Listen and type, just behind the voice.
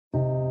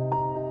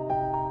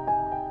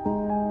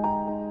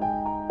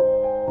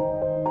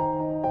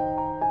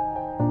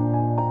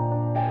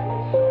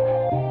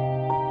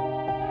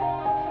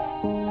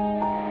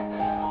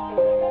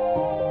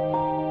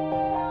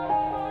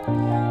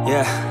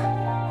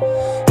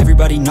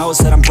Everybody knows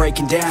that I'm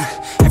breaking down.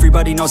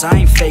 Everybody knows I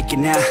ain't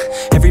faking now.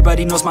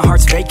 Everybody knows my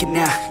heart's vacant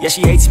now. Yeah,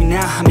 she hates me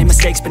now, I made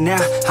mistakes, but now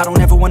I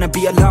don't ever wanna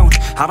be alone.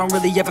 I don't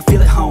really ever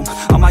feel at home.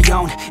 On my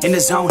own, in the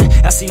zone,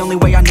 that's the only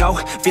way I know.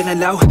 Feeling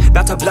low,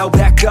 about to blow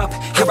back up.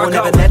 Here I won't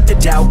ever let the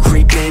doubt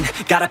creep in.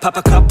 Gotta pop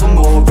a couple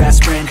more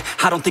aspirin.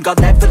 I don't think I'll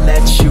ever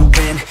let you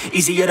in.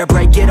 Easier to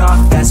break it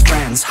off as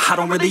friends. I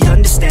don't really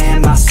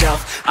understand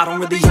myself. I don't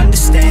really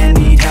understand,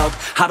 need help.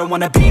 I don't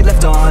wanna be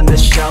left on the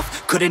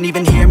shelf. Couldn't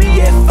even hear me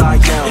if I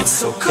yelled. It's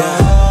so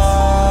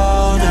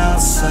cold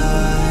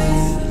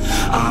outside,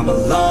 I'm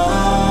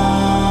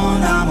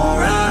alone, I'm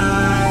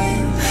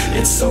alright.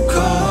 It's so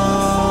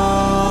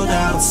cold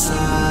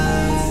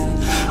outside,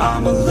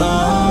 I'm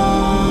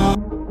alone.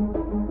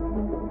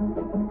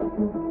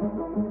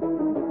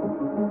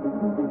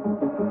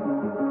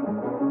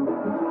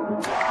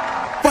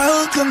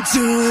 Welcome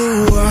to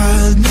a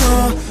world,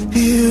 no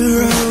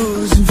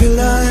heroes and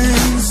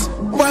villains.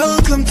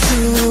 Welcome to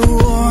a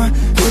war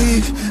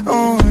we've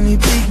only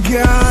begun.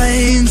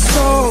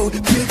 So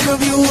pick up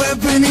your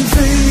weapon and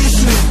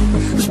face it.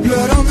 There's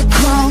blood on the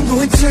ground, go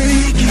and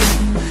take it.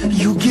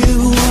 You get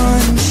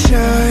one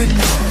shot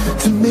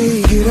to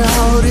make it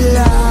out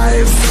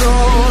alive. So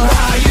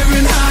higher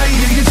and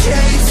higher you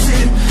chase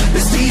it.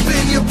 It's deep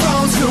in your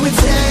bones, go and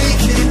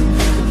take it.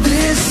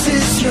 This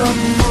is your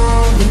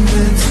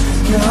moment,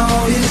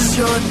 now is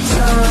your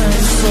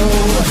time. So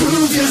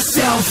prove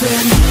yourself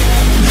and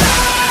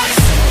rise,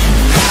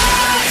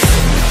 rise.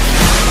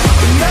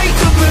 Make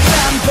them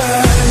remember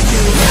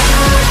you.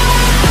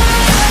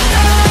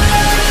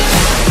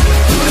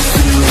 Push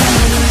through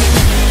it.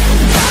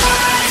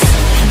 Rise,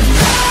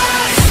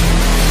 rise.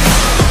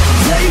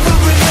 They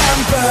will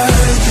remember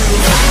you.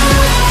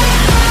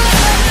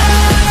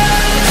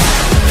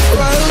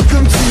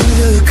 Welcome to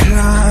the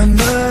climb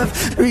up,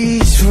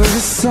 reach for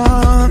the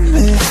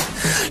summit.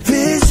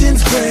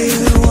 Visions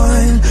brave and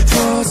one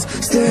false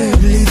step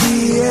lead the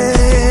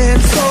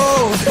end. So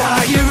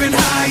higher and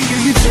higher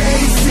you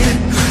chase it.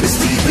 It's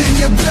deep in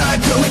your blood,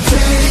 go and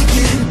take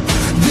it.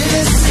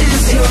 This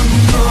is your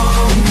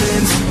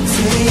moment,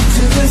 take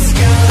to the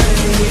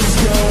skies.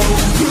 Go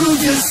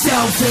prove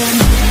yourself and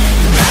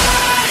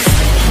rise,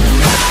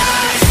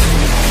 rise.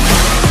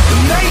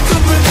 Make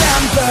them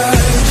remember